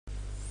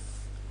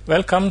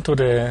Welcome to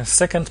the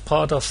second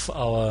part of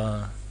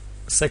our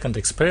second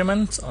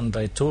experiment. On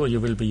day 2 you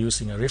will be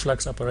using a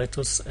reflux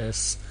apparatus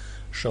as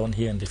shown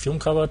here in the fume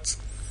cupboard.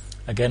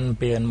 Again,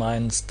 bear in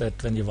mind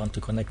that when you want to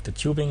connect the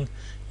tubing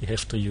you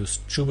have to use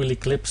Jubilee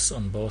clips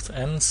on both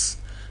ends,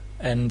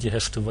 and you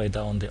have to weigh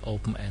down the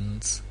open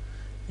ends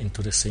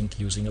into the sink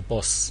using a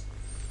boss.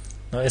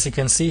 Now, as you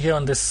can see here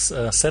on this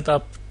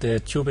setup, the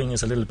tubing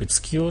is a little bit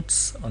skewed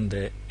on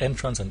the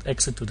entrance and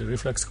exit to the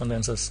reflux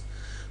condensers.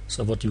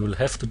 So what you will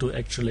have to do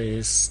actually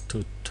is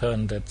to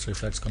turn that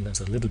reflux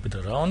condenser a little bit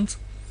around.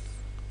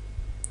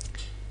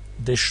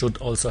 This should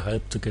also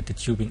help to get the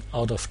tubing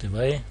out of the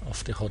way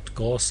of the hot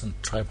gauze and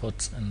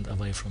tripods and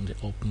away from the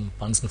open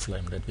Bunsen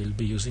flame that we'll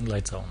be using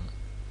later on.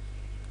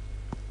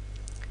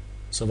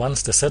 So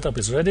once the setup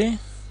is ready,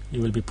 you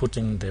will be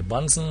putting the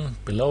Bunsen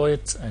below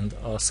it and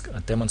ask a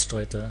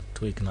demonstrator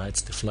to ignite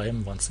the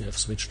flame once you have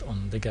switched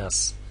on the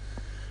gas.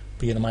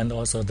 Bear in mind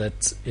also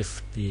that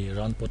if the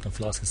round bottom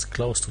flask is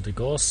close to the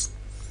gauze,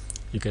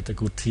 you get a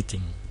good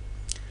heating.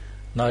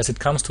 Now, as it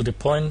comes to the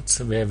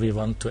point where we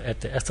want to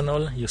add the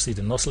ethanol, you see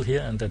the nozzle here,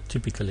 and that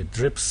typically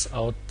drips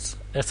out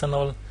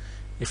ethanol.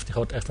 If the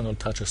hot ethanol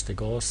touches the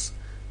gauze,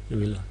 you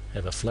will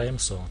have a flame,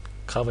 so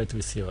cover it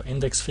with your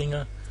index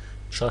finger.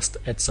 Just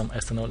add some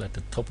ethanol at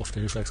the top of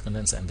the reflux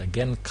condenser and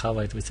again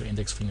cover it with your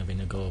index finger when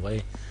you go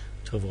away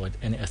to avoid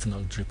any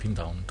ethanol dripping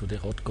down to the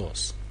hot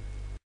gauze.